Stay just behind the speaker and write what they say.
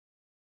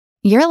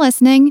You're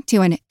listening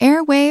to an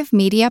Airwave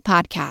Media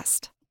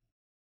Podcast.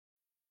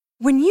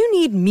 When you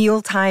need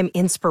mealtime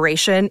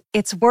inspiration,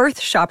 it's worth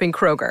shopping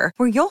Kroger,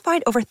 where you'll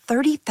find over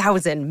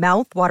 30,000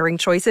 mouth-watering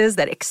choices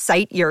that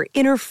excite your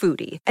inner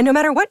foodie. And no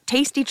matter what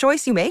tasty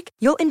choice you make,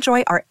 you'll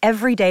enjoy our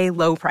everyday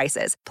low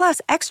prices, plus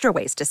extra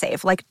ways to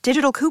save, like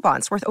digital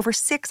coupons worth over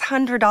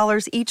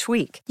 $600 each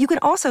week. You can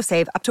also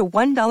save up to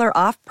 $1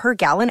 off per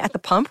gallon at the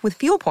pump with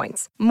fuel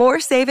points.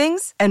 More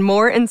savings and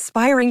more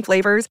inspiring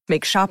flavors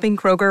make shopping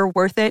Kroger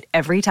worth it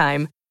every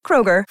time.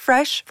 Kroger,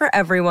 fresh for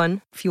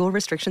everyone. Fuel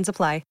restrictions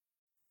apply.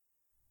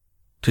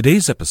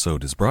 Today's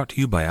episode is brought to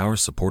you by our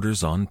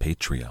supporters on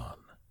Patreon,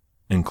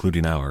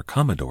 including our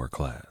Commodore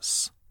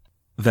class.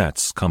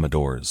 That's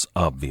Commodore's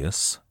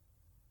Obvious,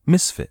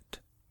 Misfit,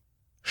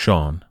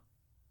 Sean,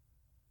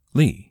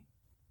 Lee,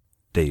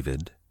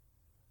 David,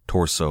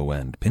 Torso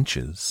and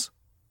Pinches,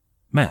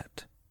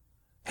 Matt,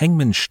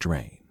 Hangman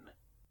Strain,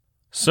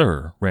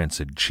 Sir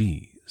Rancid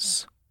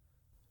Cheese,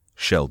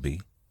 Shelby,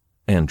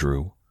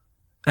 Andrew,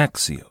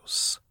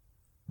 Axios,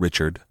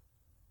 Richard,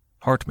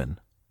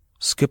 Hartman,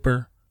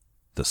 Skipper,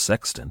 The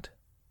Sextant,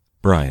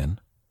 Brian,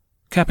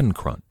 Cap'n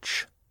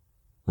Crunch,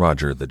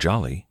 Roger the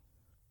Jolly,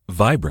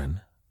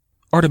 Vibrin,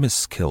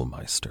 Artemis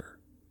Killmeister,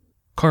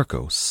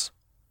 Carcos,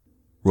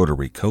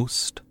 Rotary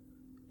Coast,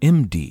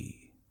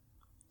 MD,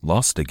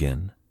 Lost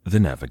Again, The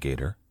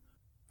Navigator,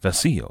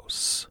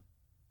 Vasios,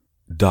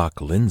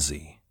 Doc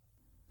Lindsay,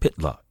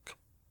 Pitlock,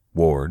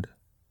 Ward,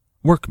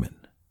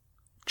 Workman,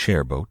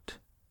 Chairboat,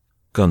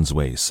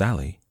 Gunsway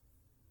Sally,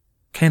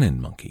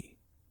 Cannon Monkey,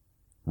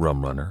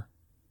 Rum Runner,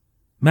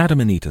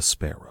 Madam Anita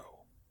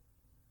Sparrow,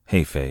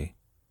 Heifei,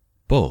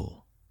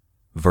 Bull,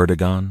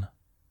 Vertigon,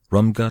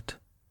 Rumgut,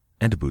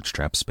 and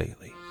Bootstraps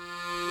Bailey.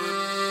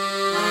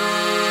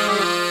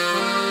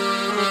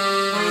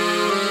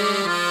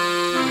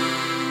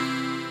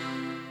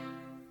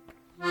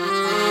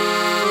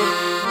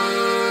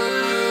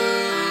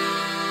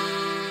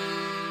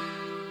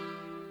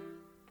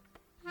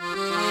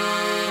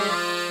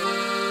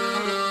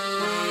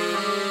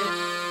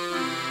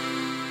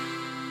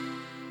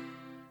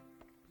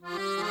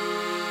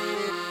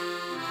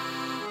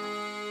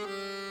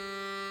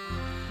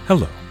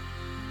 Hello.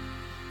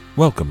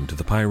 Welcome to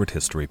the Pirate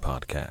History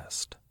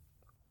Podcast.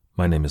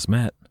 My name is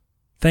Matt.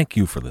 Thank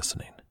you for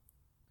listening.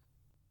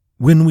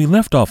 When we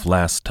left off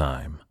last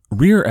time,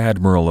 Rear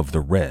Admiral of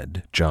the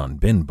Red, John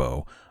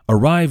Benbow,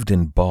 arrived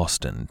in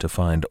Boston to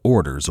find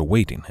orders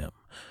awaiting him.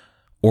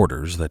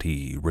 Orders that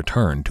he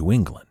returned to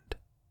England.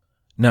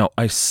 Now,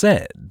 I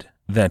said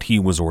that he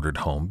was ordered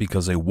home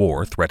because a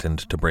war threatened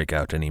to break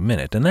out any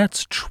minute, and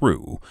that's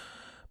true,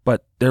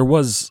 but there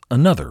was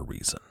another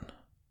reason.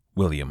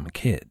 William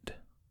Kidd.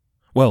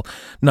 Well,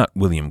 not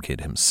William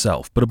Kidd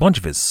himself, but a bunch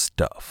of his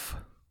stuff.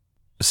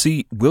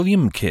 See,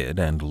 William Kidd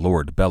and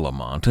Lord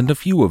Bellamont and a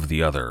few of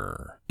the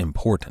other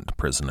important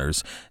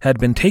prisoners had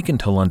been taken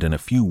to London a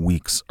few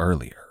weeks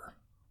earlier.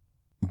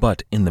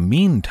 But in the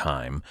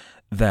meantime,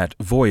 that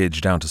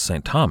voyage down to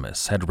St.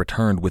 Thomas had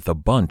returned with a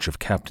bunch of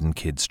Captain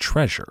Kidd's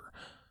treasure.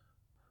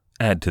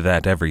 Add to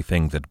that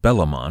everything that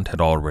Bellamont had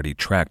already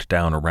tracked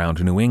down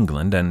around New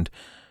England and,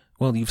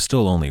 well, you've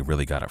still only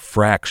really got a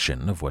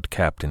fraction of what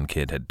Captain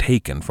Kidd had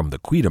taken from the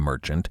Quita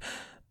merchant,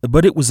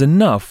 but it was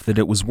enough that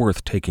it was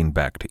worth taking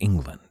back to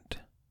England.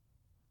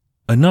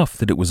 Enough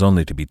that it was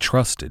only to be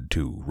trusted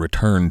to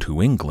return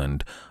to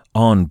England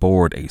on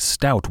board a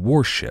stout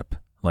warship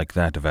like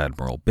that of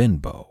Admiral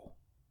Benbow.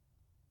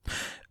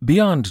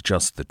 Beyond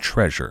just the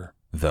treasure,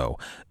 though,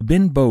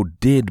 Benbow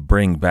did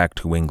bring back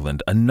to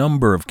England a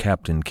number of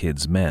Captain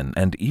Kidd's men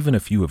and even a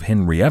few of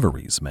Henry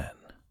Every's men.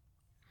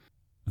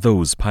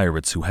 Those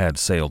pirates who had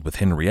sailed with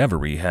Henry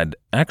Every had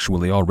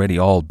actually already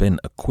all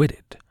been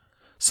acquitted,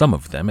 some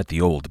of them at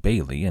the Old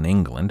Bailey in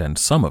England and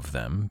some of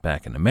them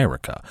back in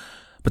America,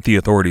 but the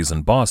authorities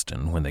in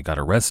Boston, when they got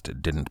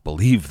arrested, didn't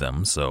believe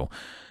them, so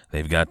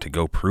they've got to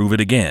go prove it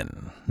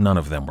again. None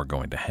of them were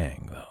going to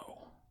hang,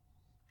 though.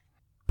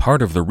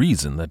 Part of the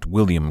reason that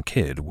William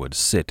Kidd would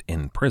sit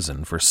in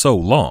prison for so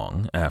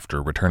long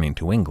after returning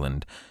to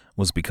England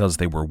was because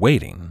they were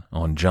waiting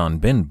on John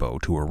Benbow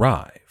to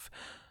arrive.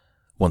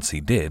 Once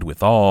he did,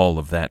 with all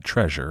of that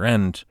treasure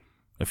and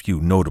a few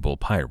notable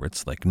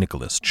pirates like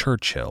Nicholas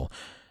Churchill,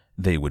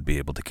 they would be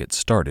able to get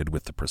started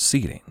with the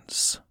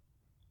proceedings.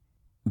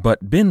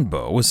 But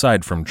Benbow,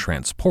 aside from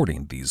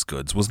transporting these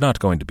goods, was not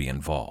going to be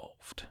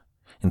involved.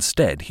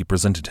 Instead, he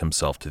presented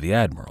himself to the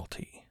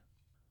Admiralty.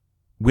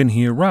 When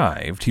he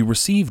arrived, he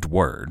received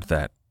word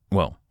that,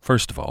 well,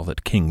 first of all,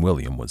 that King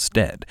William was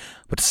dead,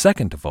 but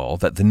second of all,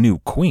 that the new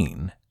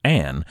Queen,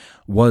 Anne,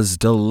 was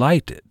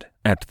delighted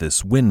at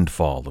this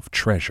windfall of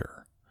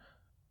treasure.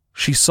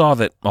 She saw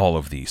that all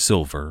of the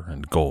silver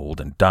and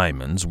gold and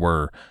diamonds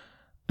were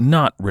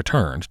not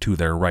returned to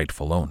their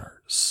rightful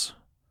owners.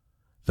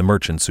 The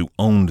merchants who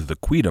owned the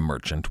Quita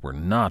merchant were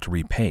not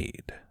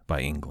repaid by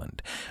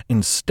England.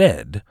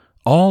 Instead,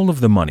 all of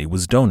the money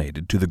was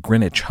donated to the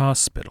Greenwich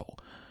Hospital,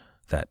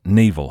 that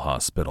naval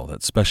hospital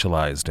that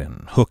specialized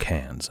in hook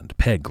hands and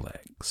peg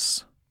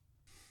legs.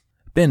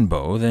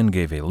 Benbow then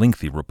gave a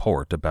lengthy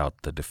report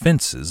about the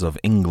defenses of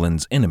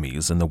England's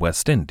enemies in the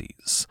West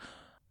Indies.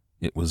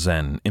 It was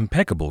an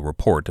impeccable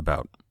report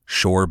about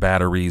shore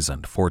batteries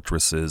and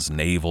fortresses,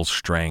 naval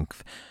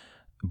strength,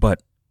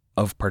 but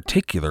of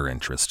particular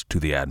interest to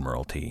the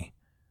Admiralty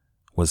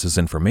was his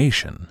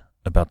information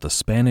about the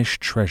Spanish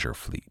treasure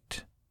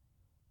fleet.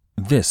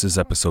 This is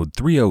episode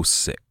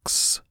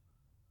 306,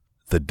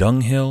 The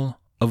Dunghill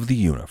of the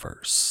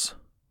Universe.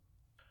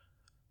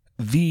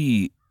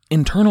 The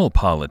internal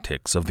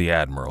politics of the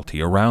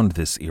Admiralty around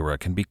this era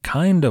can be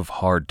kind of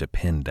hard to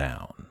pin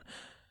down.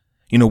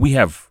 We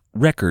have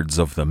records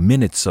of the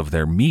minutes of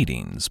their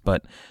meetings,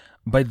 but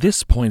by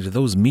this point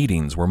those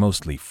meetings were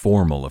mostly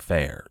formal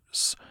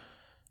affairs.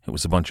 It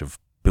was a bunch of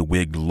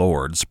bewigged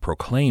lords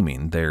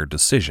proclaiming their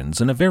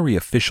decisions in a very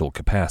official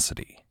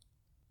capacity.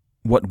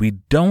 What we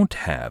don't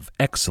have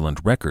excellent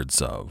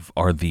records of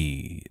are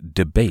the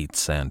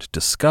debates and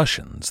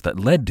discussions that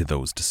led to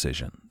those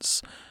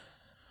decisions.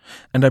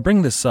 And I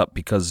bring this up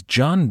because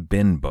John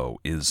Benbow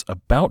is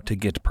about to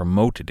get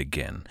promoted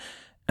again,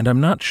 and I'm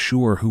not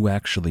sure who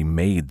actually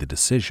made the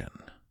decision.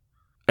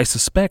 I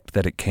suspect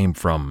that it came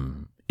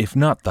from, if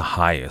not the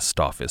highest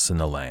office in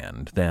the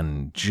land,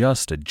 then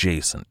just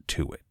adjacent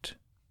to it.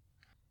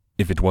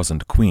 If it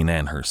wasn't Queen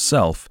Anne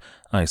herself,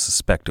 I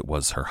suspect it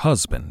was her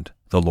husband,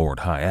 the Lord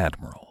High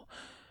Admiral.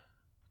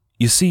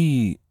 You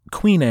see,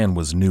 Queen Anne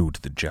was new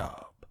to the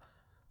job,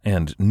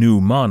 and new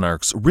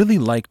monarchs really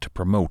like to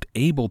promote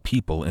able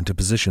people into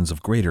positions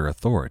of greater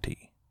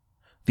authority.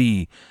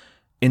 The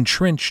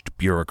entrenched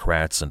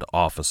bureaucrats and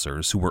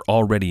officers who were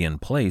already in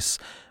place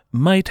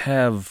might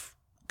have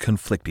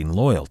conflicting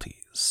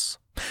loyalties.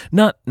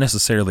 Not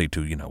necessarily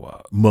to,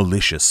 a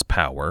malicious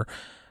power,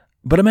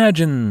 but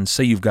imagine,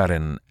 say you've got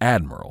an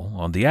admiral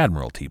on the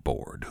Admiralty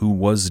board who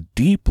was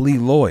deeply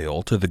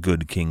loyal to the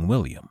good King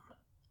William.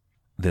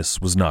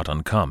 This was not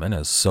uncommon,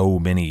 as so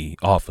many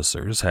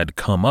officers had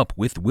come up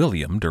with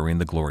William during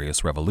the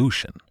Glorious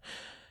Revolution.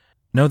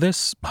 Now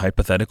this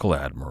hypothetical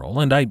admiral,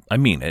 and I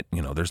mean it,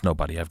 there's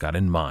nobody I've got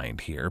in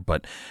mind here,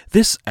 but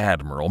this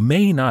admiral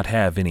may not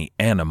have any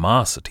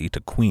animosity to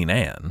Queen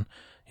Anne,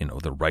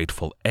 the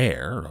rightful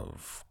heir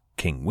of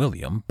King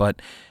William,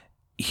 but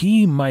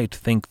he might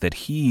think that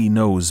he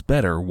knows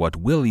better what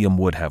William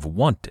would have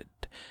wanted,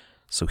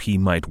 so he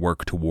might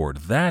work toward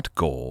that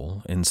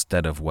goal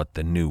instead of what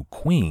the new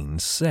queen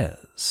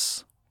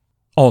says.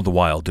 All the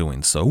while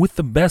doing so with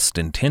the best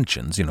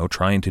intentions,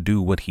 trying to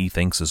do what he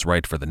thinks is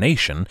right for the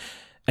nation,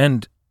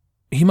 and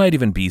he might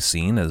even be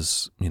seen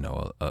as,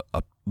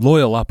 a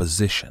loyal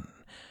opposition.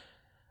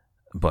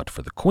 But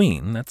for the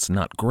queen, that's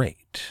not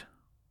great.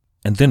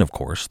 And then, of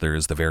course, there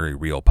is the very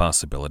real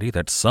possibility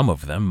that some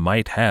of them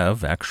might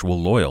have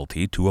actual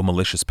loyalty to a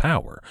malicious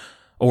power,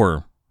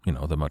 or,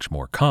 the much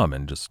more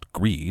common, just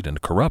greed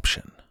and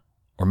corruption.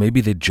 Or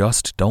maybe they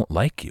just don't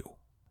like you.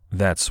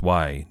 That's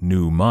why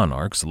new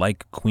monarchs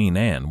like Queen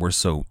Anne were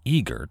so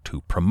eager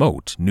to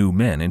promote new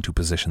men into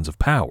positions of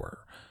power.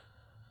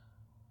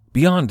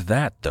 Beyond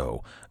that,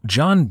 though,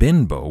 John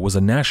Benbow was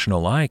a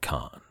national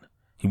icon.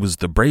 He was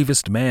the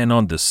bravest man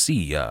on the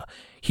sea, a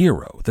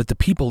hero that the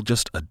people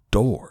just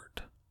adored.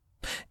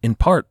 In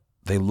part,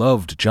 they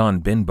loved John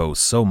Benbow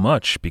so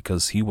much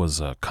because he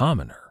was a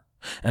commoner,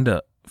 and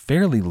a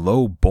fairly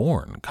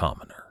low-born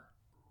commoner.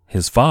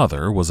 His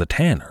father was a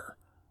tanner,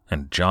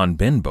 and John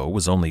Benbow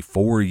was only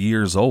 4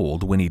 years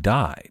old when he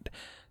died.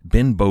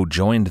 Benbow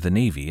joined the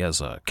Navy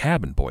as a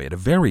cabin boy at a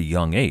very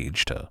young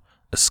age to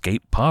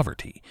escape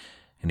poverty,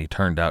 and he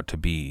turned out to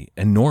be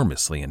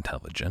enormously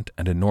intelligent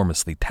and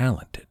enormously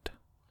talented.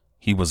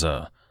 He was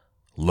a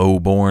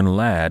low-born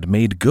lad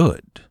made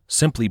good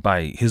simply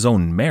by his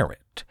own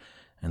merit,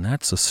 and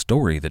that's a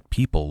story that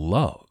people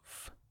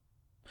love.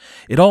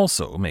 It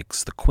also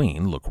makes the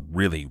Queen look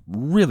really,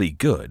 really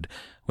good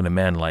when a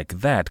man like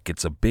that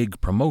gets a big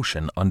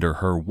promotion under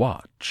her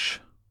watch.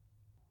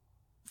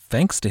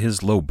 Thanks to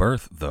his low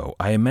birth, though,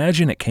 I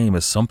imagine it came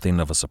as something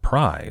of a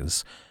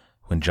surprise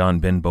when John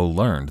Benbow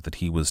learned that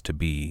he was to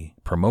be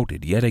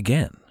promoted yet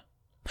again.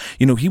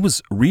 He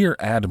was Rear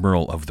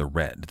Admiral of the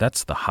Red.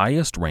 That's the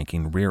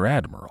highest-ranking Rear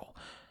Admiral.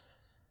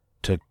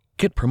 To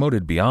get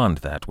promoted beyond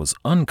that was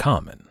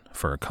uncommon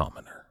for a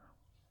commoner.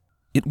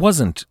 It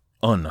wasn't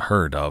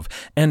unheard of,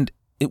 and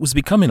it was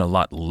becoming a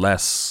lot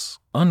less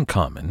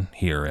uncommon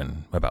here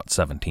in about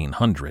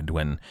 1700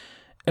 when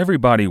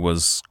everybody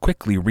was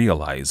quickly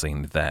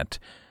realizing that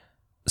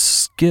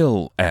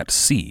skill at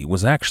sea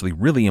was actually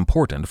really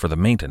important for the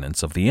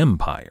maintenance of the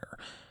empire.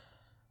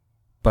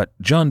 But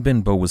John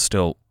Benbow was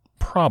still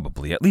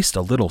probably at least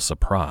a little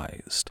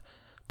surprised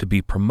to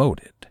be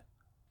promoted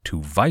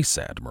to Vice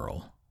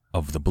Admiral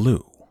of the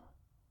Blue.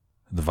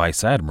 The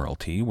Vice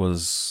Admiralty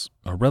was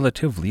a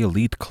relatively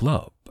elite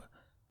club.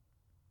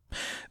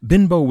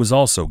 Benbow was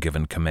also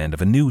given command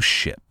of a new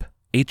ship,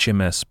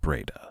 HMS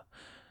Breda.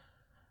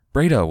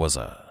 Breda was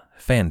a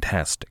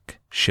fantastic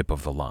ship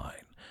of the line.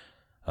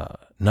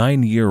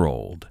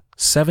 9-year-old,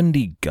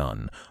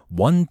 70-gun,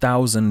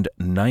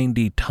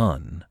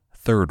 1,090-ton,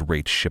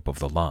 third-rate ship of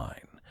the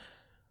line.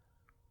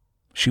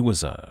 She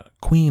was a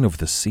queen of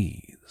the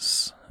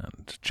seas,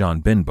 and John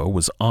Benbow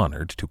was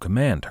honored to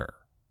command her.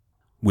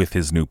 With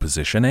his new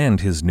position and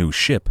his new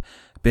ship,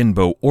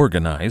 Benbow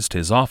organized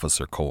his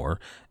officer corps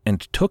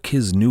and took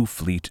his new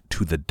fleet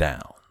to the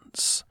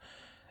Downs.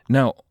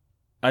 Now,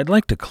 I'd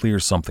like to clear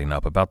something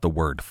up about the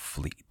word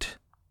fleet.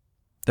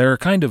 There are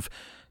kind of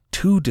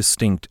two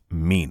distinct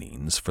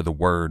meanings for the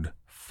word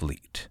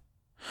fleet.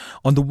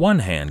 On the one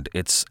hand,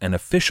 it's an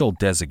official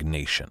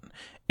designation,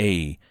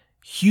 a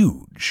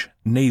huge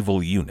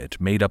naval unit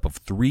made up of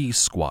 3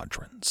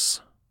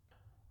 squadrons.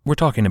 We're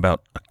talking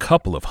about a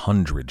couple of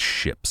hundred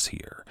ships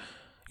here.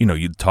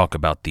 You'd talk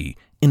about the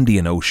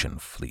Indian Ocean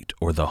Fleet,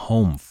 or the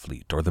Home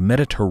Fleet, or the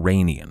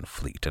Mediterranean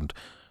Fleet, and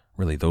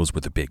really those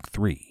were the big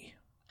 3.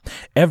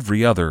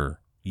 Every other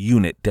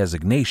unit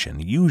designation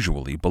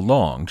usually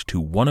belonged to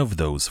one of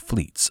those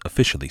fleets,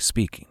 officially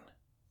speaking.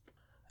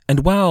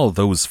 And while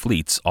those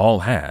fleets all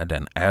had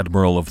an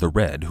Admiral of the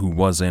Red who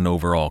was in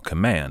overall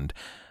command,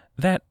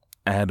 that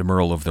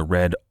Admiral of the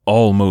Red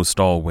almost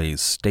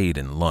always stayed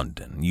in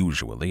London,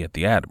 usually at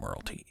the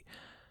Admiralty.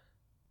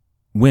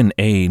 When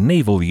a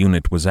naval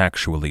unit was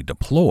actually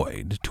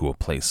deployed to a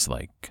place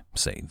like,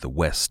 say, the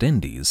West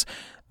Indies,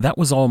 that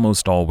was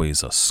almost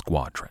always a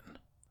squadron,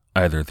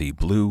 either the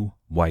blue,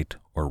 white,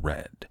 or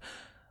red.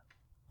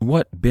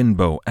 What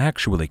Benbow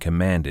actually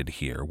commanded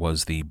here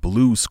was the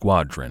Blue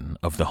Squadron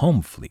of the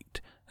Home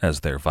Fleet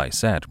as their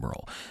vice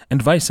admiral,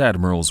 and vice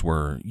admirals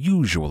were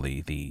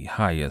usually the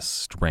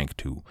highest rank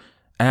to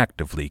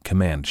actively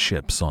command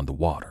ships on the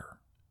water.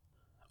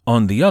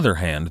 On the other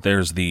hand,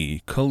 there's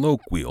the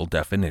colloquial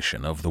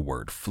definition of the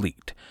word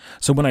fleet.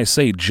 So when I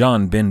say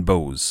John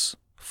Benbow's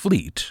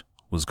fleet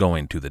was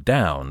going to the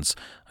Downs,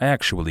 I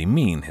actually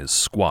mean his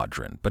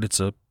squadron, but it's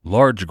a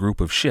large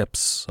group of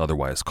ships,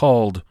 otherwise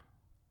called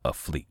a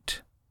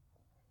fleet.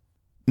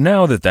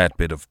 Now that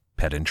bit of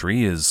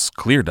pedantry is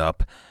cleared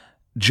up,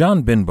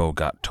 John Benbow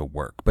got to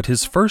work, but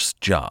his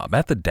first job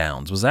at the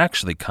Downs was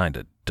actually kind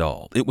of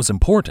dull. It was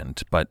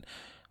important, but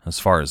as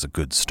far as a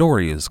good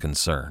story is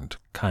concerned,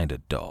 kind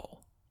of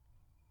dull.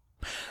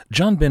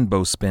 John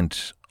Benbow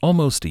spent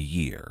almost a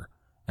year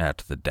at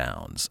the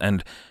Downs,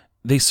 and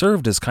they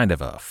served as kind of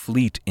a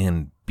fleet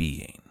in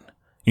being.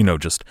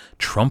 Just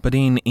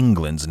trumpeting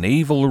England's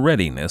naval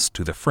readiness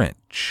to the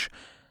French.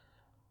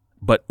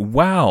 But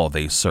while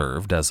they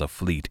served as a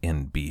fleet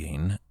in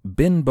being,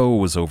 Benbow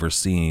was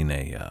overseeing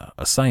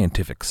a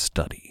scientific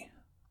study.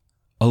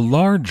 A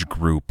large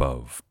group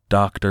of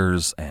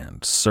doctors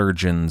and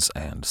surgeons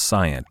and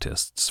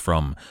scientists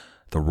from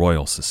the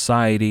Royal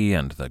Society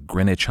and the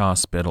Greenwich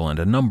Hospital and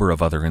a number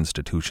of other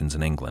institutions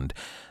in England,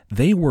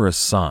 they were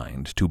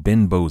assigned to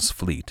Benbow's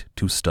fleet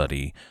to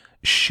study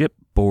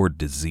shipboard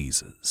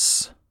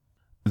diseases.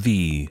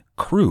 The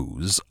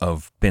crews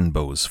of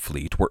Benbow's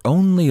fleet were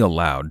only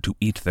allowed to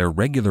eat their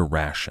regular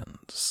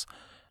rations.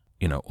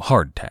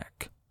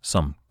 Hardtack,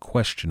 some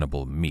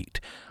questionable meat,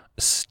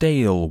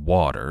 stale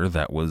water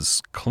that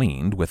was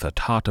cleaned with a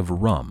tot of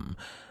rum.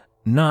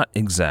 Not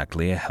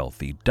exactly a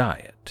healthy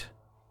diet.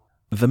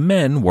 The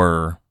men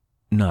were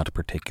not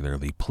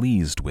particularly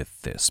pleased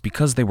with this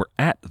because they were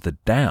at the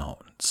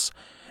Downs.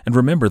 And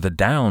remember, the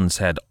Downs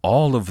had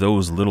all of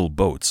those little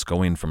boats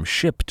going from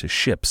ship to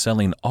ship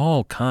selling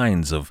all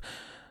kinds of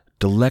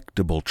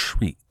delectable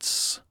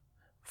treats.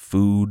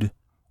 Food,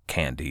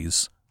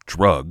 candies,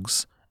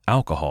 drugs,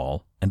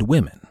 alcohol, and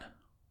women.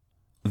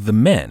 The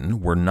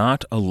men were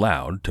not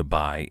allowed to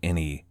buy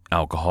any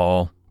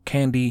alcohol,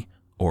 candy,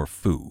 or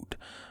food.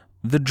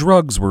 The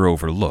drugs were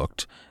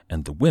overlooked,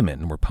 and the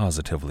women were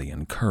positively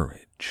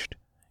encouraged.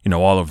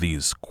 All of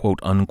these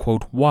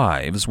quote-unquote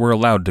wives were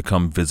allowed to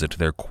come visit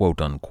their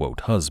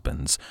quote-unquote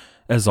husbands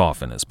as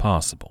often as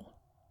possible.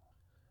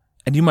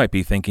 And you might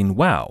be thinking,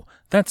 wow,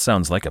 that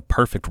sounds like a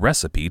perfect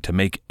recipe to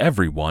make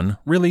everyone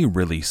really,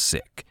 really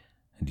sick.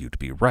 And you'd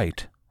be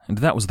right, and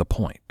that was the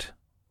point.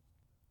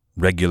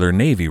 Regular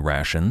Navy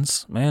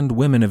rations, and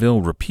women of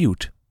ill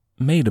repute,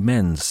 made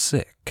men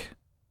sick.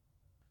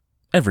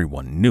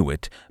 Everyone knew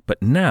it,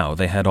 but now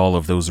they had all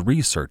of those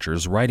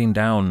researchers writing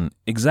down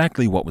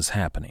exactly what was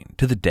happening,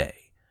 to the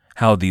day,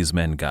 how these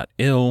men got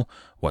ill,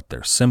 what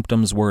their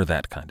symptoms were,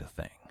 that kind of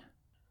thing.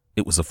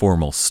 It was a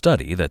formal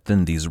study that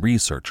then these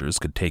researchers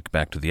could take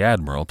back to the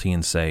Admiralty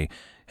and say,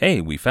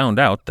 hey, we found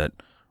out that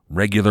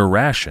regular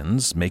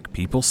rations make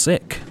people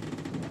sick.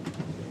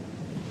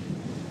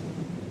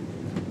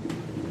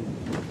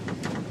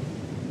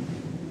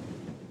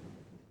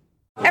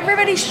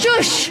 Everybody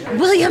shush!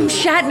 William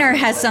Shatner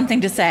has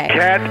something to say.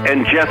 Cat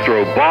and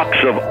Jethro, box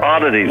of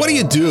oddities. What do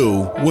you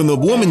do when the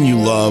woman you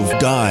love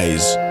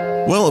dies?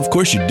 Well, of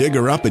course you dig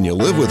her up and you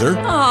live with her.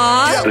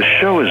 Aww. The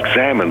show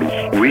examines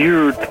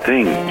weird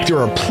things. There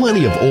are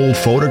plenty of old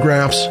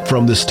photographs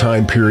from this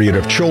time period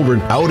of children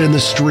out in the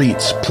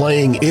streets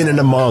playing in and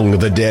among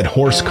the dead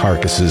horse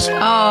carcasses.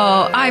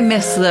 Oh, I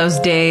miss those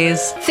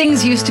days.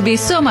 Things used to be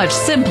so much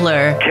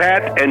simpler.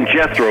 Cat and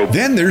Jethro.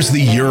 Then there's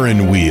the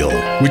urine wheel,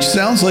 which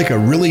sounds like a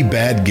really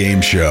bad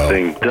game show.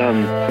 Thing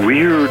done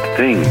weird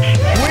things.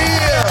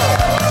 Wheel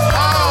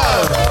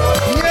of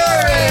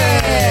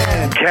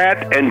urine! Cat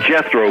Cat and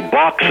Jethro,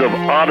 Box of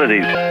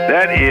Oddities.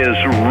 That is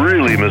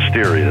really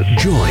mysterious.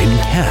 Join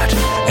Cat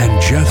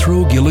and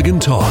Jethro Gilligan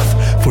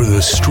Toth for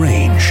the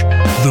strange,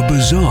 the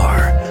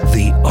bizarre,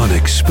 the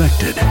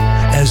unexpected,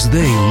 as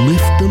they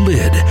lift the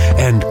lid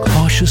and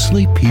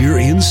cautiously peer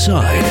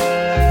inside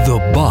the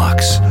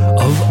Box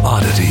of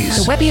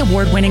Oddities. The Webby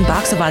Award-winning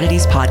Box of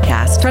Oddities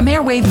podcast from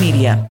Airwave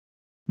Media.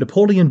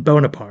 Napoleon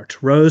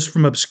Bonaparte rose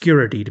from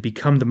obscurity to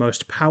become the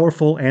most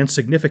powerful and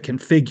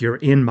significant figure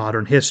in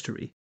modern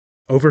history.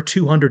 Over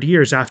 200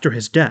 years after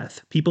his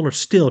death, people are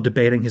still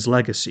debating his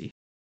legacy.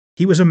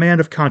 He was a man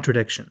of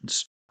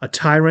contradictions, a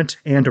tyrant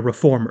and a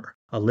reformer,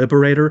 a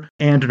liberator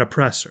and an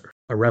oppressor,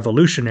 a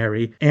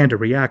revolutionary and a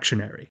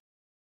reactionary.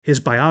 His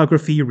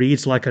biography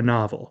reads like a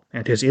novel,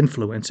 and his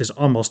influence is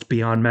almost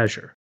beyond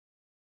measure.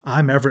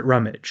 I'm Everett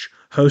Rummage,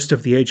 host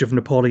of the Age of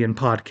Napoleon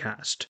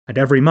podcast, and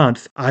every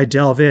month I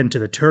delve into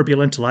the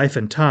turbulent life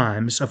and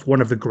times of one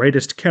of the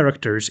greatest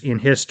characters in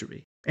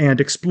history,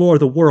 and explore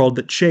the world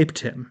that shaped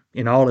him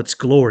in all its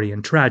glory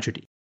and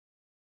tragedy.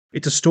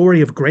 It's a story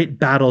of great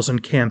battles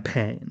and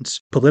campaigns,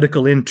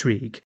 political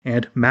intrigue,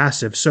 and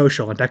massive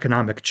social and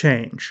economic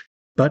change.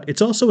 But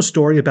it's also a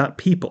story about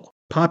people,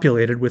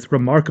 populated with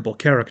remarkable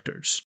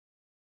characters.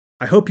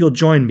 I hope you'll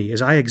join me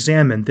as I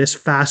examine this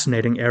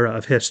fascinating era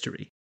of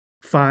history.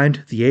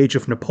 Find The Age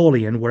of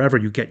Napoleon wherever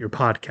you get your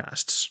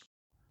podcasts.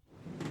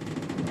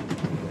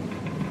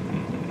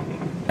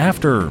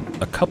 After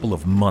a couple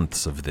of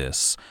months of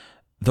this,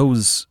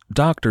 those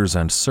doctors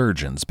and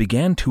surgeons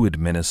began to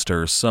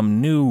administer some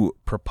new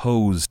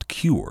proposed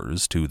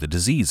cures to the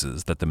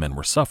diseases that the men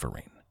were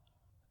suffering.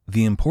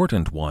 The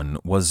important one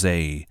was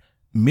a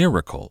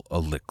miracle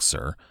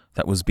elixir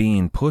that was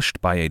being pushed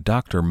by a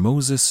Dr.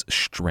 Moses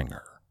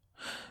Stringer.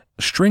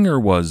 Stringer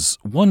was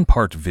one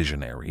part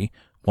visionary,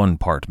 one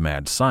part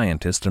mad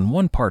scientist, and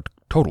one part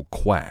total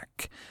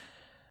quack.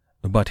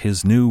 But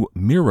his new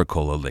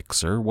miracle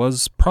elixir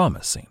was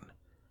promising.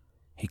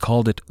 He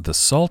called it the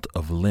salt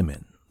of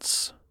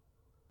lemons.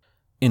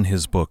 In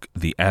his book,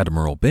 The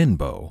Admiral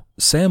Benbow,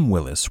 Sam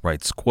Willis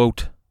writes,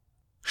 quote,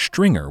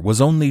 "Stringer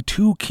was only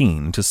too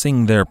keen to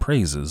sing their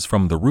praises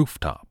from the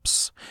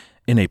rooftops.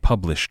 In a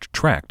published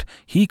tract,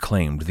 he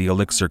claimed the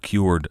elixir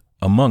cured,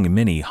 among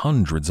many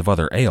hundreds of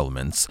other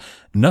ailments,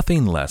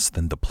 nothing less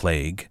than the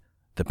plague,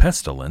 the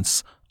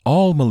pestilence,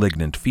 all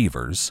malignant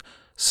fevers,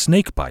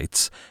 snake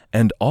bites,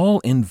 and all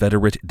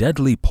inveterate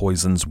deadly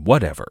poisons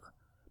whatever,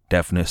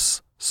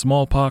 deafness,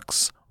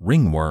 smallpox,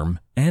 ringworm,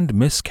 and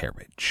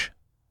miscarriage."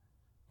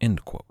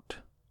 End quote.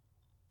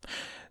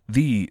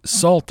 The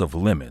salt of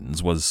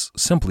lemons was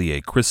simply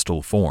a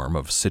crystal form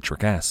of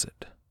citric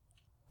acid.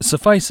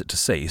 Suffice it to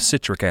say,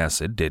 citric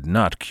acid did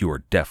not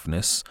cure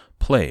deafness,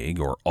 plague,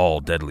 or all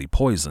deadly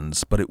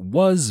poisons, but it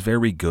was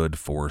very good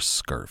for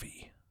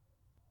scurvy.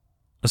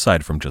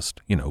 Aside from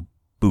just,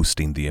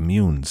 boosting the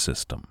immune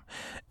system.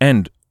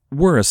 And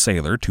were a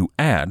sailor to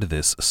add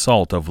this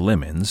salt of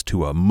lemons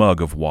to a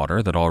mug of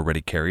water that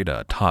already carried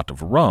a tot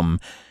of rum,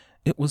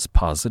 it was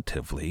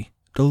positively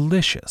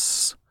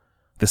delicious.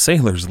 The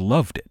sailors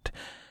loved it.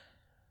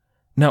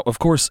 Now, of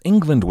course,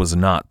 England was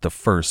not the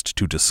first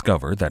to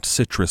discover that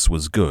citrus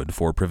was good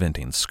for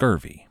preventing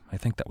scurvy. I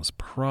think that was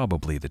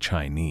probably the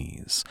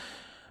Chinese.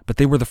 But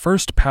they were the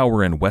first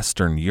power in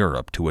Western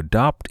Europe to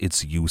adopt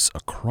its use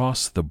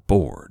across the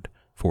board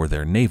for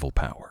their naval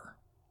power.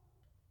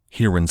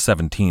 Here in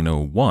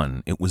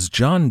 1701, it was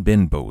John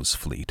Benbow's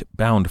fleet,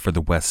 bound for the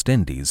West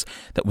Indies,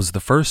 that was the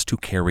first to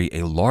carry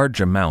a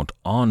large amount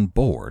on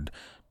board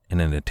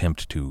in an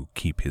attempt to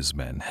keep his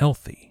men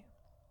healthy.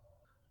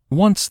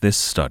 Once this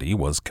study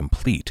was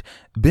complete,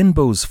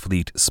 Benbow's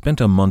fleet spent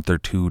a month or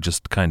two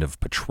just kind of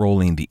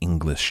patrolling the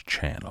English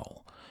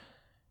Channel.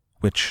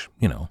 Which,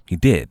 he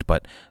did,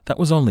 but that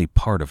was only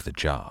part of the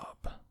job.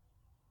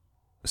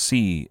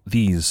 See,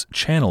 these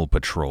channel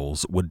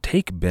patrols would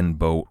take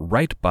Benbow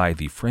right by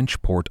the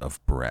French port of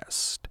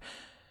Brest.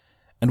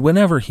 And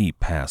whenever he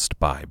passed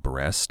by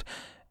Brest,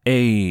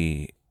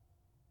 a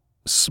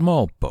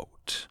small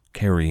boat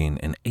carrying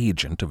an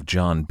agent of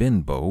John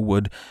Benbow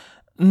would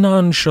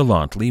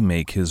nonchalantly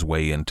make his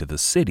way into the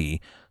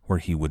city, where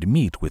he would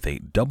meet with a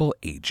double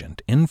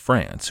agent in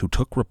France who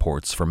took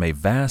reports from a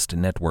vast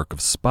network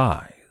of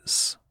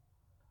spies.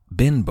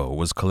 Benbow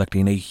was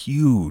collecting a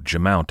huge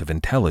amount of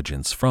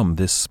intelligence from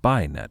this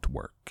spy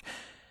network,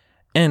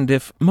 and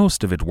if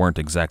most of it weren't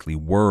exactly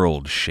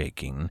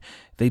world-shaking,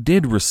 they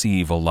did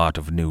receive a lot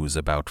of news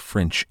about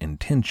French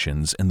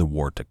intentions in the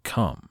war to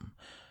come.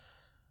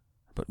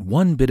 But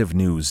one bit of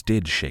news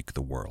did shake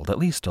the world, at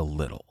least a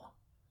little.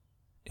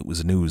 It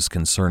was news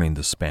concerning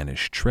the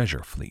Spanish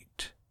treasure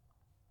fleet.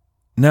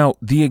 Now,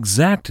 the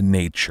exact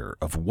nature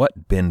of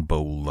what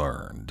Benbow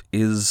learned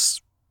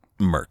is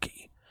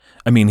murky.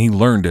 I mean, he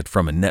learned it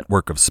from a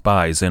network of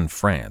spies in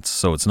France,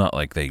 so it's not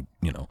like they,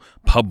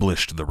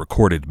 published the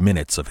recorded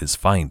minutes of his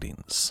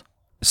findings.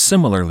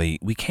 Similarly,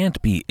 we can't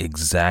be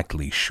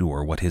exactly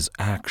sure what his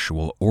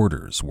actual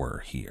orders were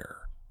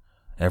here.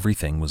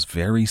 Everything was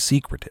very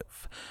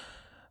secretive.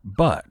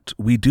 But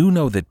we do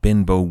know that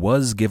Benbow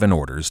was given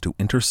orders to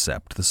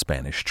intercept the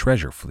Spanish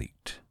treasure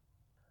fleet.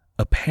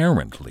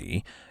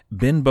 Apparently,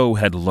 Benbow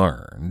had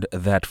learned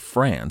that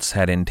France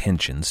had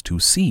intentions to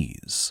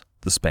seize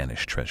the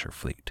Spanish treasure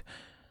fleet.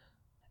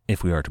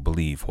 If we are to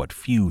believe what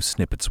few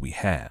snippets we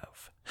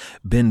have,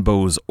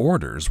 Benbow's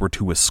orders were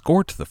to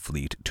escort the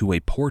fleet to a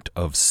port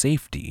of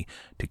safety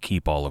to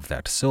keep all of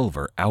that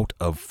silver out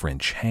of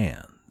French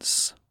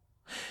hands.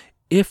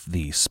 If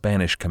the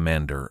Spanish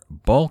commander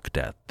balked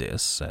at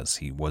this, as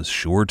he was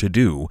sure to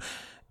do,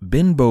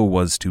 Benbow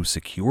was to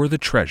secure the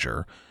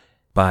treasure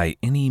by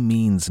any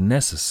means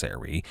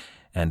necessary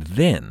and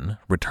then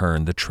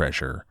return the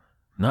treasure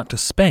not to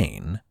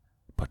Spain,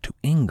 but to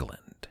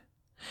England.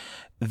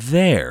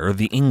 There,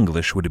 the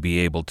English would be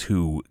able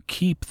to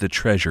keep the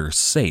treasure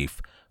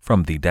safe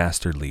from the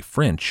dastardly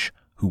French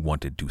who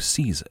wanted to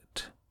seize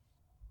it.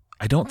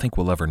 I don't think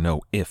we'll ever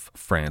know if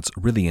France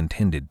really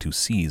intended to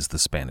seize the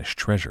Spanish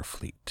treasure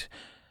fleet,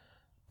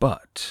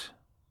 but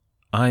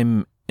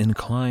I'm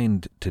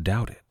inclined to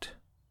doubt it.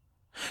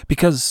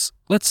 Because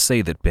let's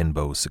say that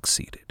Benbow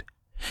succeeded.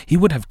 He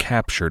would have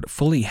captured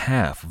fully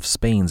half of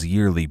Spain's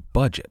yearly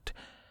budget,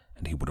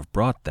 and he would have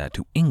brought that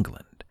to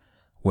England,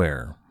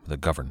 where the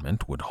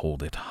government would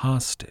hold it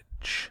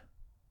hostage.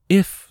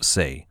 If,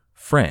 say,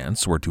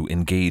 France were to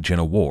engage in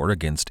a war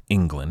against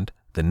England,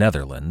 the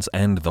Netherlands,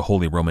 and the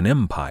Holy Roman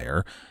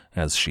Empire,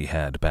 as she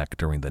had back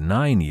during the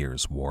 9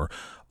 Years' War,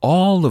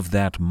 all of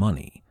that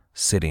money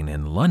sitting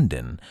in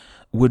London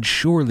would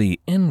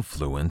surely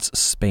influence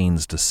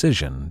Spain's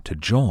decision to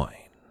join.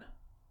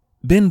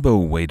 Benbow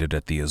waited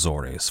at the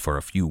Azores for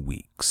a few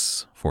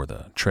weeks for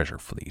the treasure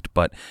fleet,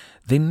 but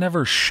they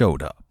never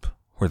showed up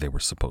where they were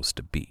supposed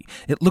to be.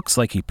 It looks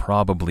like he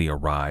probably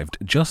arrived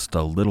just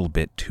a little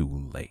bit too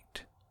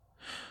late.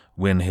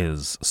 When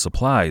his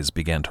supplies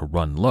began to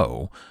run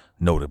low,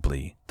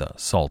 notably the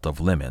salt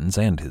of lemons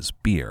and his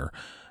beer,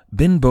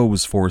 Benbow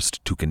was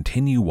forced to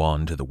continue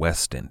on to the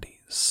West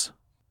Indies.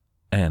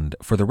 And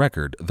for the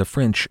record, the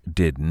French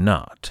did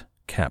not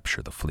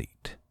capture the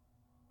fleet.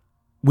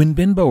 When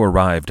Benbow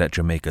arrived at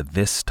Jamaica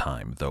this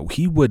time, though,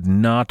 he would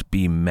not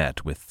be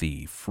met with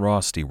the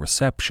frosty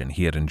reception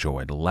he had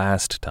enjoyed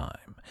last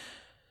time.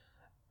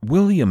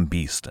 William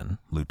Beeston,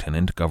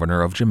 Lieutenant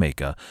Governor of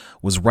Jamaica,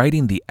 was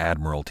writing the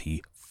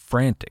Admiralty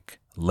frantic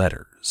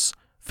letters,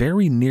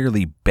 very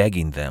nearly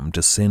begging them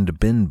to send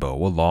Benbow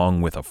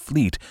along with a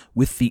fleet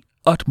with the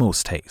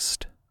utmost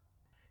haste.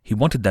 He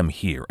wanted them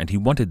here, and he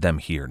wanted them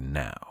here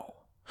now.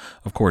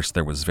 Of course,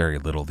 there was very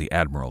little the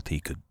Admiralty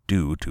could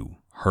do to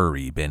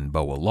hurry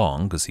Benbow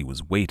along, because he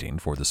was waiting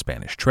for the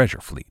Spanish treasure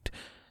fleet.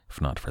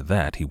 If not for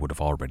that, he would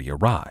have already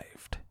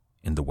arrived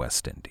in the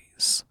West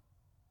Indies.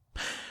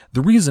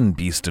 The reason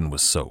Beeston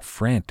was so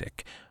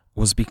frantic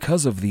was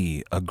because of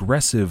the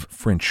aggressive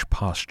French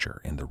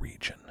posture in the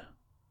region.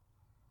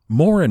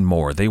 More and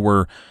more, they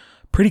were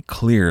pretty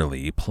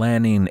clearly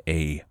planning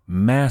a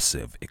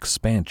massive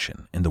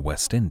expansion in the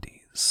West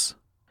Indies.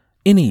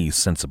 Any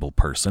sensible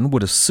person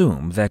would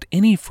assume that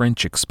any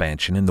French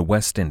expansion in the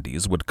West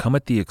Indies would come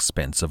at the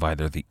expense of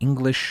either the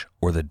English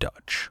or the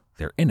Dutch,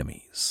 their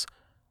enemies.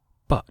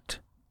 But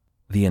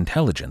the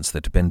intelligence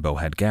that Benbow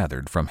had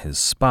gathered from his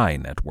spy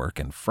network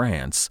in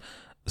France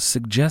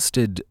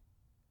suggested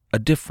a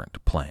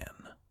different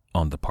plan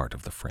on the part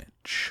of the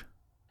French.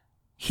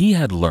 He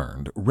had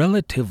learned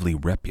relatively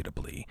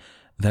reputably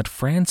that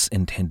France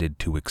intended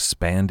to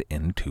expand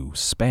into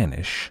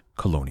Spanish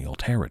colonial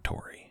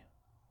territory.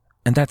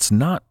 And that's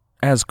not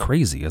as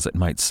crazy as it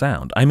might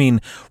sound. I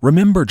mean,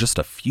 remember just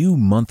a few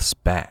months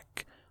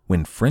back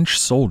when French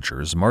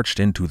soldiers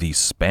marched into the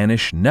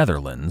Spanish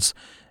Netherlands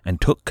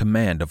and took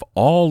command of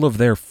all of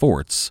their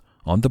forts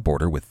on the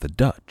border with the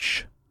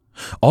Dutch.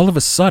 All of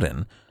a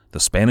sudden, the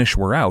Spanish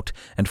were out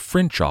and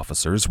French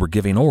officers were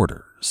giving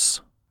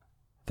orders.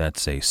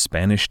 That's a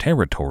Spanish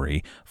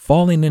territory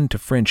falling into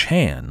French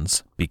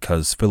hands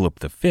because Philip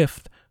V,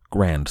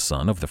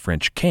 grandson of the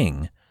French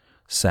king,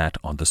 sat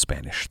on the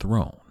Spanish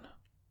throne.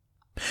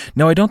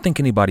 Now, I don't think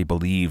anybody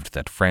believed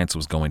that France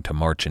was going to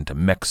march into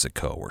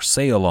Mexico or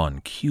sail on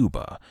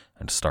Cuba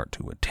and start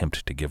to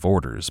attempt to give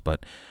orders,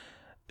 but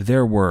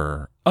there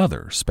were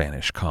other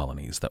Spanish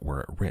colonies that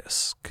were at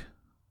risk.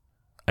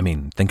 I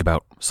mean, think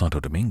about Santo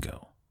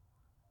Domingo.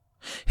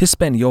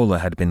 Hispaniola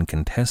had been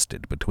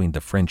contested between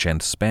the French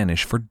and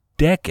Spanish for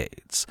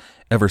decades,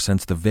 ever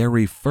since the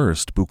very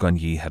first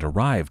Boucanier had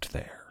arrived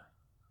there.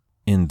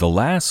 In the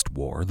last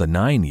war, the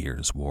 9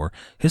 Years' War,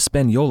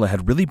 Hispaniola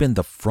had really been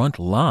the front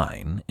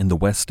line in the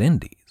West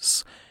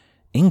Indies.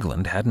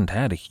 England hadn't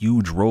had a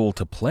huge role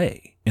to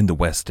play in the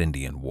West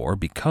Indian War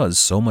because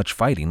so much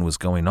fighting was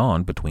going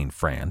on between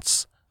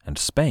France and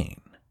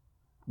Spain.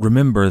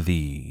 Remember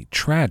the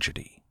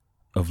tragedy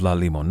of La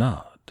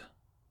Limonade?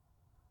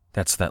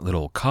 That's that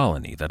little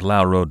colony that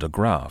Lauro de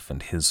Graaf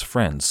and his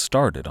friends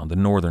started on the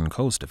northern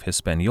coast of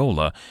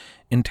Hispaniola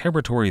in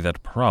territory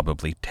that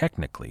probably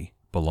technically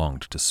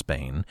belonged to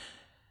Spain,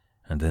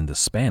 and then the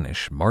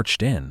Spanish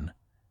marched in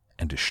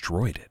and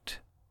destroyed it.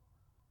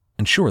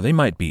 And sure, they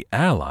might be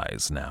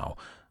allies now,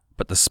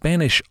 but the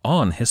Spanish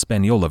on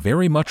Hispaniola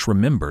very much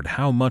remembered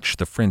how much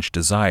the French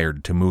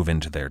desired to move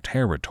into their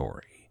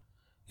territory.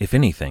 If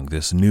anything,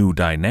 this new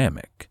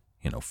dynamic,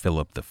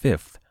 Philip V,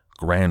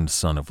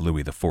 grandson of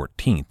Louis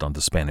XIV on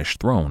the Spanish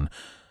throne,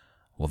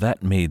 well,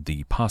 that made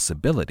the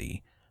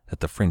possibility that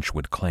the French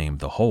would claim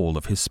the whole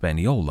of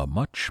Hispaniola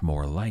much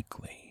more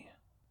likely.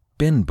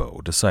 Benbow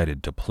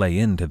decided to play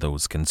into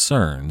those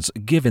concerns,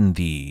 given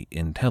the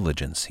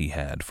intelligence he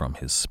had from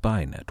his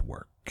spy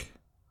network.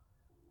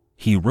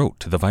 He wrote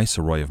to the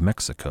Viceroy of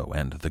Mexico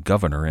and the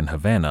governor in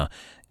Havana,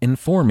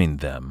 informing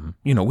them,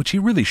 which he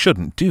really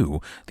shouldn't do.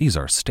 These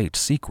are state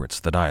secrets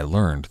that I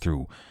learned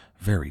through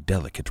very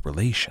delicate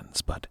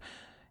relations, but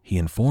he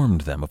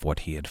informed them of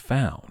what he had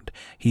found.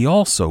 He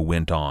also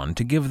went on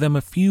to give them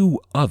a few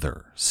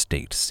other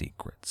state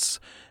secrets.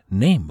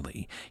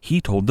 Namely,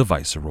 he told the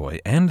Viceroy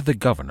and the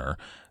governor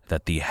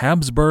that the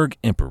Habsburg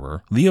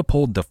Emperor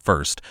Leopold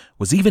I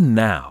was even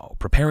now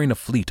preparing a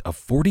fleet of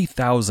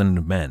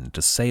 40,000 men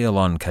to sail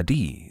on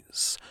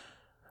Cadiz.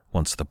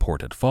 Once the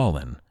port had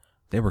fallen,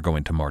 they were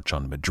going to march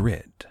on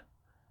Madrid.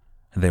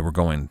 And they were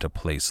going to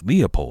place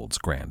Leopold's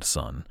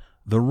grandson,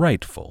 the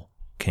rightful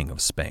King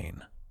of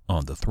Spain,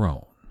 on the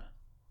throne.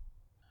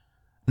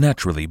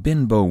 Naturally,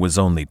 Benbow was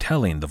only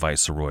telling the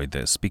Viceroy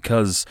this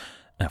because,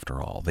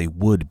 after all, they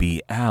would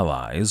be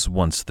allies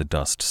once the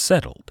dust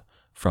settled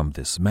from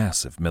this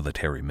massive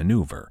military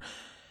maneuver.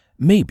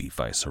 Maybe,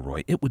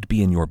 Viceroy, it would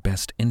be in your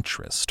best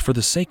interest, for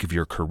the sake of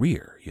your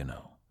career,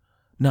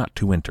 not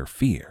to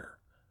interfere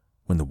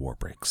when the war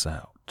breaks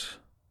out.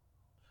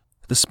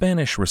 The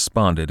Spanish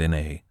responded in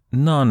a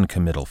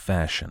non-committal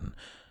fashion,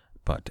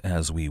 but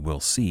as we will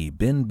see,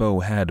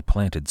 Benbow had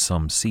planted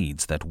some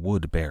seeds that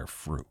would bear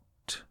fruit.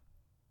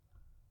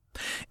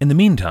 In the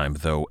meantime,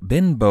 though,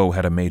 Benbow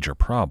had a major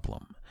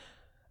problem.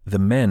 The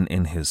men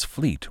in his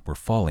fleet were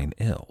falling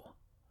ill.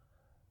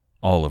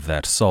 All of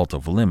that salt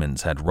of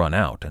lemons had run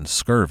out, and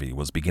scurvy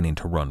was beginning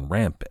to run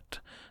rampant,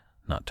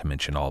 not to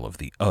mention all of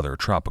the other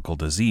tropical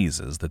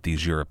diseases that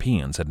these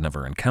Europeans had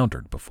never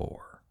encountered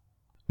before.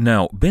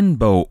 Now,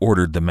 Benbow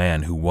ordered the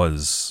man who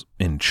was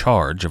in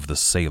charge of the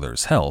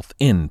sailors' health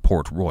in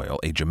Port Royal,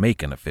 a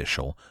Jamaican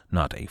official,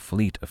 not a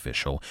fleet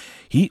official,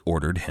 he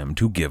ordered him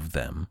to give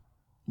them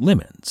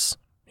lemons.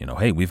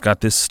 Hey, we've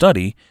got this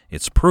study,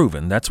 it's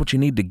proven, that's what you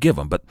need to give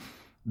them, but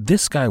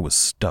this guy was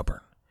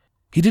stubborn.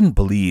 He didn't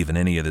believe in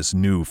any of this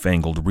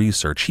newfangled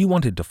research. He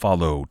wanted to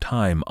follow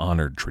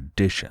time-honored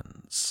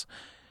traditions.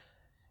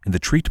 In the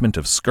treatment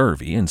of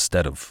scurvy,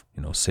 instead of,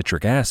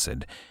 citric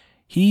acid,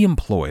 he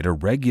employed a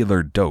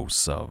regular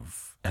dose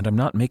of, and I'm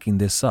not making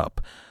this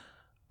up,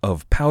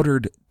 of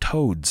powdered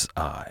toad's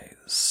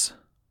eyes.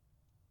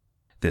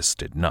 This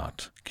did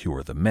not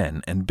cure the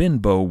men, and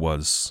Benbow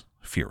was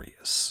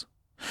furious.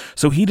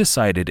 So he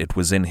decided it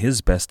was in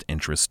his best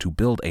interest to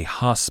build a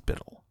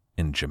hospital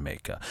in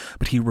Jamaica,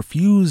 but he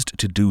refused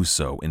to do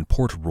so in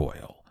Port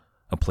Royal,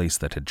 a place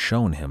that had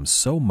shown him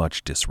so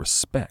much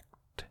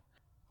disrespect.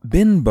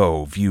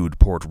 Benbow viewed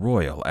Port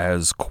Royal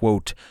as,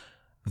 quote,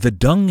 the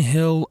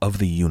dunghill of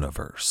the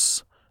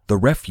universe, the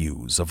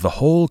refuse of the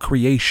whole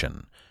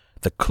creation,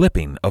 the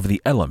clipping of the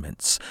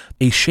elements,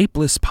 a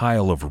shapeless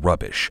pile of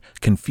rubbish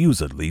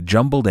confusedly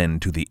jumbled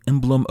into the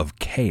emblem of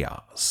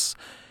chaos.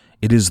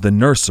 It is the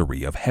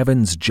nursery of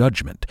heaven's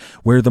judgment,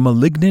 where the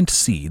malignant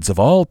seeds of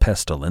all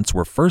pestilence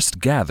were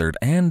first gathered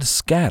and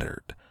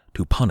scattered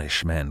to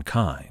punish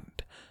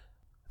mankind.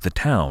 The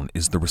town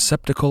is the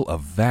receptacle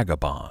of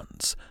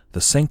vagabonds,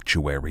 the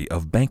sanctuary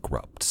of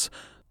bankrupts,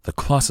 the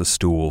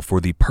closestool for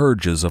the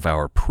purges of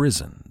our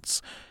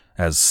prisons,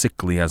 as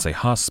sickly as a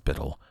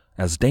hospital,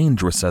 as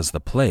dangerous as the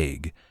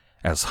plague,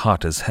 as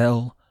hot as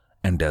hell,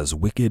 and as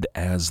wicked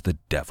as the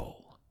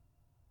devil.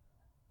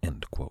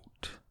 End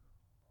quote.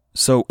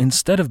 So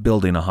instead of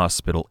building a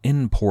hospital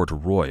in Port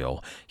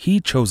Royal, he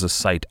chose a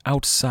site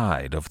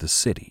outside of the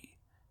city.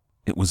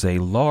 It was a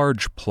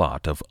large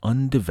plot of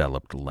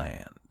undeveloped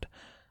land.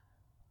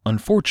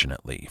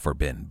 Unfortunately for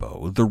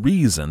Benbow, the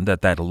reason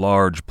that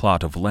large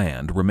plot of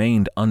land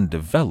remained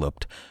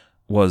undeveloped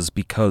was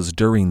because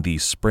during the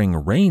spring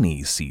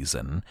rainy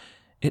season,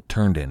 it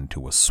turned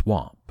into a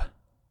swamp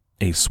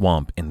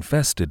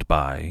infested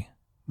by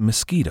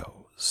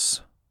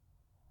mosquitoes.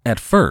 At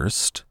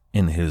first,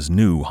 in his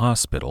new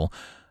hospital,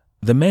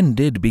 the men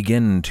did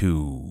begin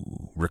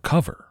to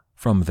recover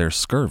from their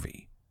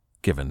scurvy,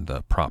 given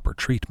the proper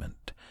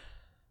treatment.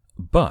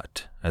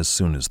 But as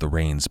soon as the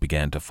rains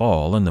began to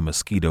fall and the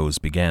mosquitoes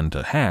began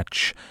to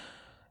hatch,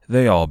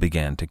 they all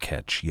began to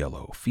catch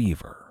yellow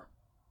fever.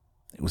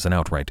 It was an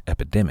outright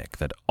epidemic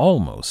that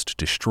almost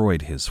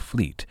destroyed his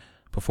fleet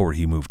before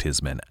he moved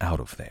his men out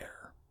of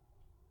there.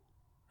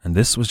 And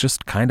this was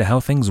just kind of how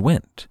things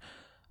went.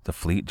 The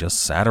fleet just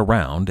sat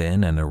around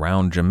in and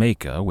around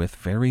Jamaica with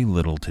very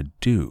little to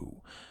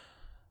do.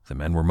 The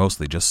men were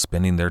mostly just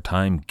spending their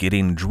time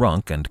getting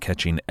drunk and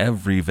catching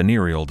every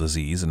venereal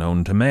disease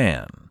known to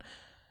man.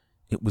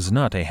 It was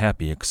not a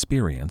happy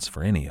experience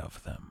for any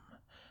of them.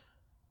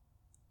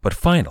 But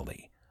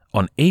finally,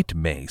 on 8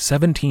 May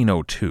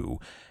 1702,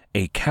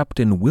 a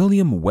Captain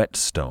William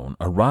Whetstone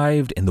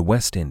arrived in the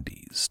West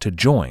Indies to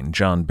join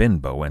John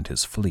Benbow and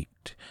his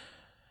fleet.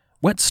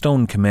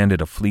 Whetstone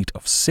commanded a fleet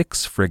of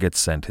 6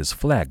 frigates and his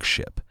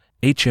flagship,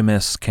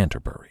 HMS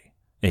Canterbury,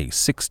 a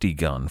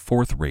 60-gun,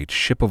 fourth-rate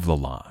ship of the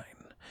line.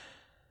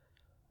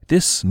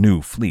 This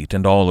new fleet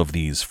and all of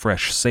these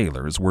fresh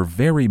sailors were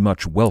very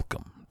much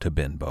welcome to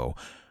Benbow,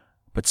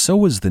 but so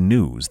was the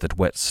news that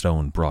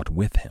Whetstone brought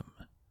with him.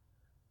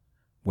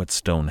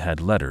 Whetstone had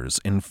letters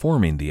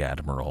informing the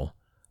admiral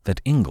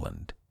that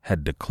England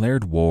had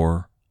declared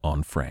war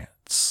on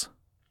France.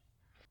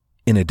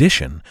 In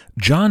addition,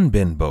 John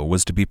Benbow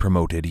was to be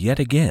promoted yet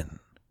again,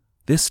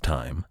 this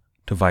time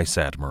to Vice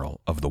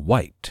Admiral of the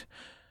White.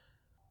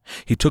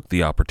 He took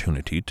the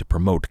opportunity to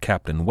promote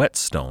Captain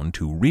Whetstone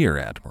to Rear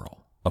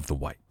Admiral of the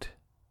White.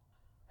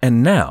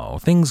 And now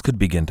things could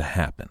begin to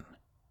happen.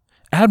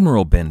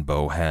 Admiral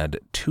Benbow had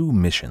 2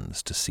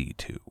 missions to see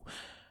to.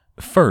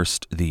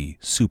 First, the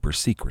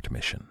super-secret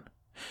mission.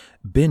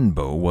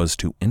 Benbow was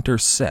to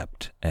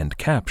intercept and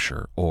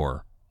capture,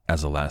 or,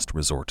 as a last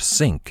resort,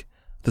 sink,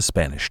 the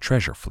Spanish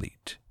treasure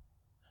fleet.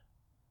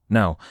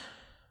 Now,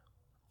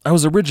 I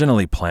was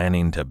originally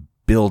planning to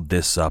build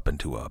this up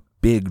into a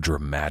big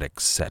dramatic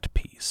set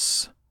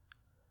piece.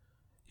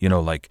 You know,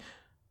 like,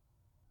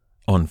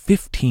 on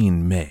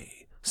 15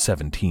 May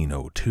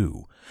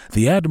 1702,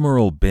 the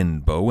Admiral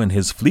Benbow and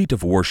his fleet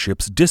of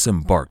warships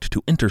disembarked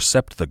to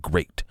intercept the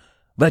great,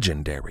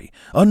 legendary,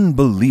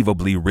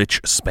 unbelievably rich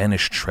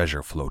Spanish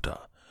treasure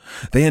flota.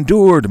 They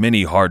endured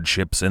many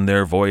hardships in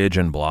their voyage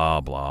and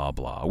blah, blah,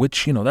 blah,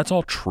 which, that's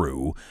all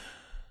true.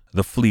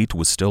 The fleet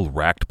was still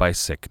racked by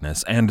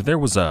sickness, and there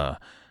was a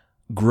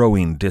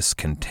growing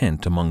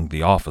discontent among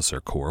the officer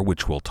corps,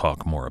 which we'll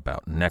talk more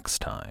about next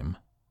time.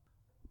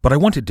 But I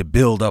wanted to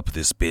build up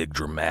this big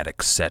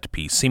dramatic set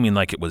piece, seeming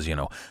like it was,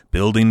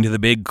 building to the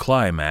big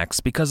climax,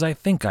 because I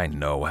think I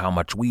know how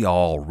much we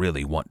all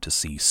really want to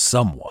see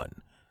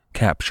someone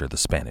capture the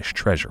Spanish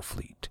treasure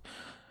fleet.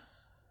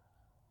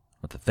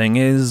 But the thing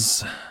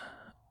is,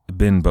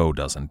 Benbow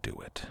doesn't do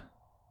it.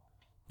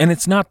 And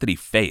it's not that he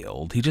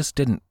failed, he just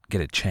didn't get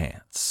a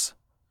chance.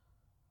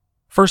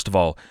 First of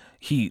all,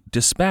 he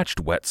dispatched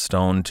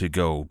Whetstone to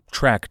go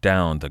track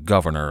down the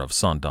governor of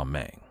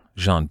Saint-Domingue,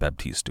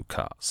 Jean-Baptiste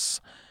Ducasse.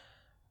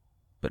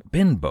 But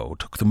Benbow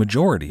took the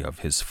majority of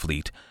his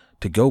fleet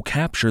to go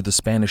capture the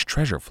Spanish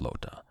treasure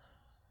flota.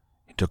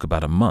 It took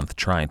about a month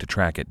trying to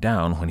track it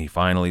down when he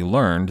finally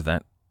learned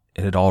that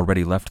it had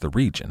already left the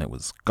region. It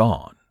was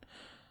gone.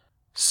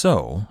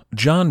 So,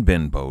 John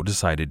Benbow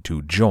decided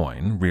to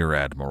join Rear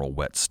Admiral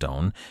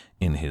Whetstone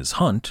in his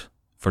hunt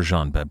for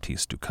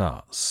Jean-Baptiste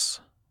Ducasse.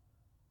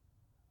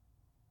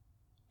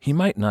 He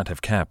might not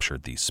have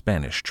captured the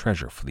Spanish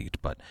treasure fleet,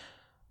 but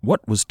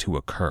what was to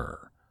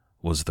occur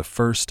was the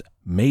first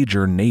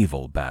major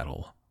naval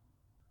battle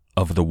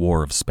of the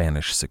War of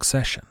Spanish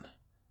Succession.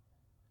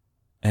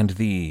 And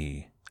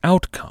the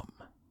outcome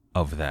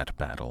of that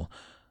battle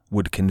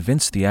would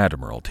convince the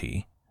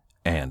Admiralty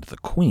and the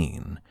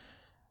Queen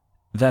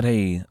that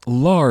a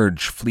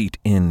large fleet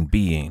in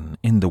being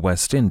in the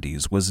West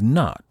Indies was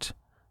not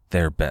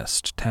their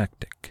best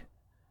tactic.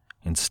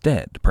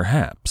 Instead,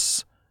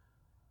 perhaps,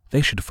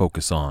 they should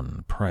focus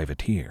on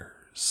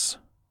privateers.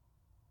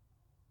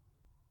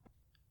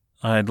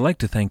 I'd like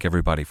to thank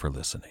everybody for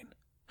listening.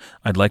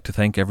 I'd like to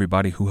thank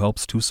everybody who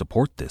helps to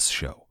support this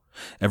show.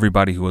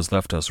 Everybody who has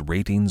left us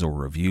ratings or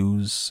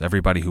reviews,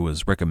 everybody who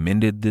has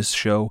recommended this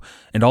show,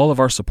 and all of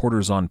our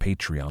supporters on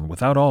Patreon.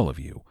 Without all of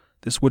you,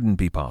 this wouldn't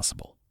be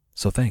possible.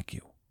 So thank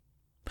you.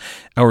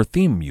 Our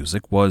theme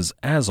music was,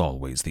 as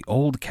always, The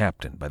Old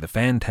Captain by the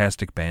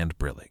fantastic band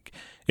Brillig.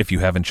 If you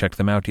haven't checked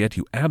them out yet,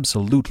 you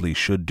absolutely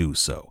should do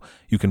so.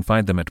 You can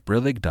find them at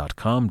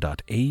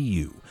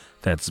brillig.com.au.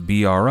 That's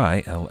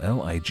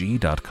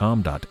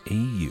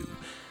BRILLIG.com.au.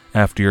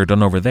 After you're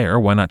done over there,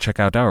 why not check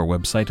out our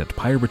website at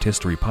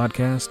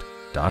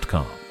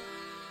piratehistorypodcast.com.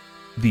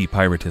 The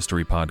Pirate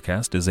History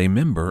Podcast is a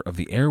member of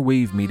the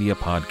Airwave Media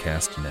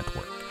Podcast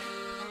Network.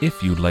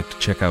 If you'd like to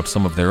check out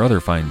some of their other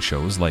fine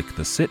shows like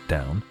The Sit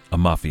Down, a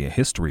Mafia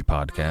history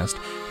podcast,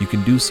 you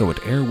can do so at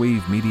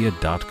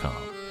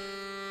airwavemedia.com.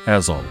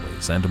 As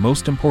always, and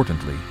most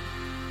importantly,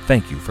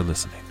 thank you for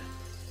listening.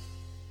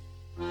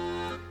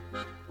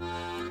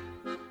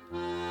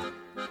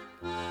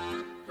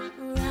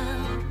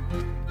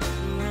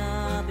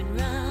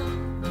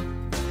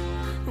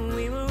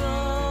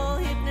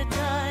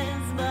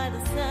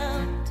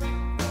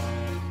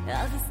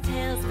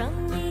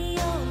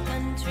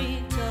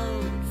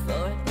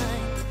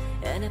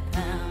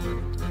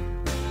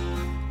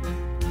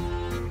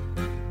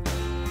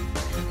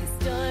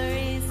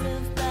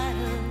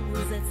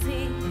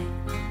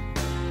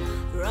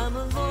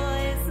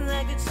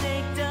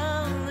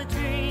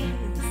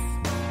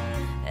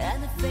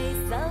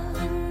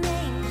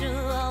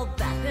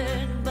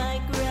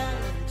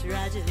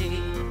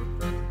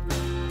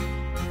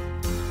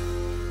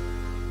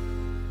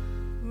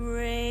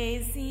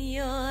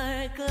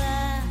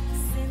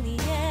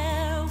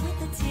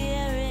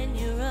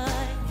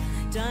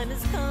 Time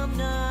has come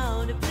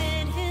now to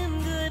bid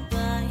him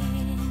goodbye.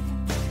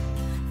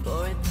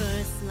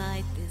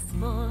 flight this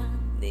morn,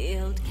 the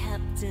old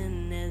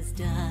captain has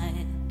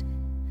died.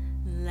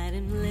 Let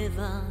him live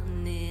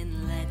on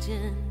in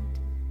legend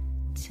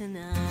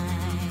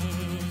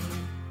tonight.